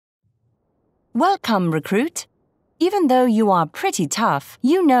Welcome, recruit. Even though you are pretty tough,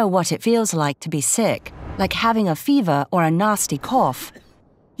 you know what it feels like to be sick, like having a fever or a nasty cough.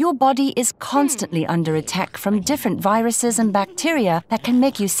 Your body is constantly under attack from different viruses and bacteria that can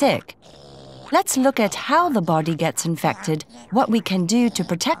make you sick. Let's look at how the body gets infected, what we can do to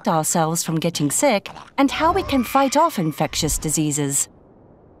protect ourselves from getting sick, and how we can fight off infectious diseases.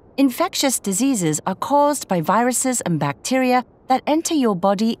 Infectious diseases are caused by viruses and bacteria that enter your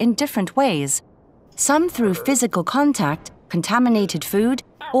body in different ways. Some through physical contact, contaminated food,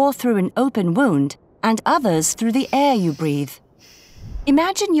 or through an open wound, and others through the air you breathe.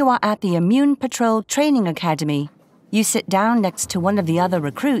 Imagine you are at the Immune Patrol Training Academy. You sit down next to one of the other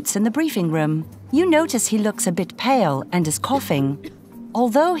recruits in the briefing room. You notice he looks a bit pale and is coughing.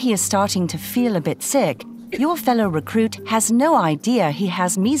 Although he is starting to feel a bit sick, your fellow recruit has no idea he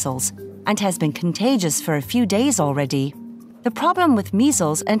has measles and has been contagious for a few days already. The problem with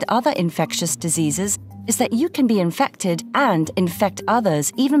measles and other infectious diseases is that you can be infected and infect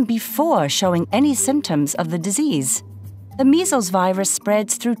others even before showing any symptoms of the disease. The measles virus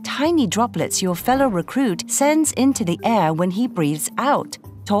spreads through tiny droplets your fellow recruit sends into the air when he breathes out,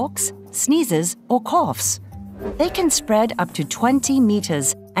 talks, sneezes, or coughs. They can spread up to 20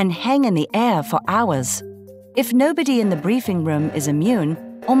 meters and hang in the air for hours. If nobody in the briefing room is immune,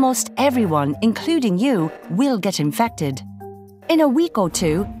 almost everyone, including you, will get infected. In a week or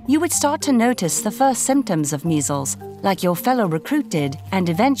two, you would start to notice the first symptoms of measles, like your fellow recruit did, and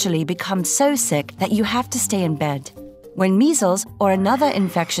eventually become so sick that you have to stay in bed. When measles or another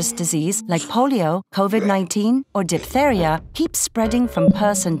infectious disease like polio, COVID-19, or diphtheria keeps spreading from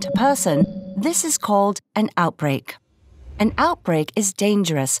person to person, this is called an outbreak. An outbreak is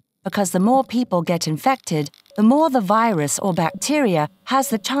dangerous because the more people get infected, the more the virus or bacteria has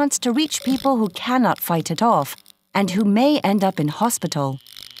the chance to reach people who cannot fight it off, and who may end up in hospital.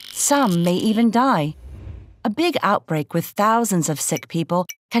 Some may even die. A big outbreak with thousands of sick people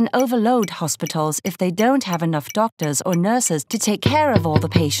can overload hospitals if they don't have enough doctors or nurses to take care of all the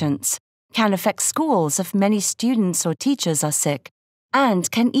patients, can affect schools if many students or teachers are sick, and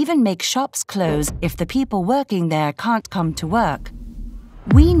can even make shops close if the people working there can't come to work.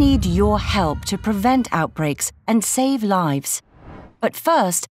 We need your help to prevent outbreaks and save lives. But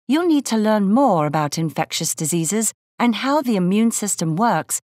first, you'll need to learn more about infectious diseases and how the immune system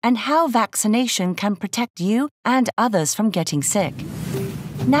works and how vaccination can protect you and others from getting sick.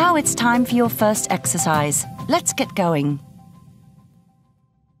 Now it's time for your first exercise. Let's get going.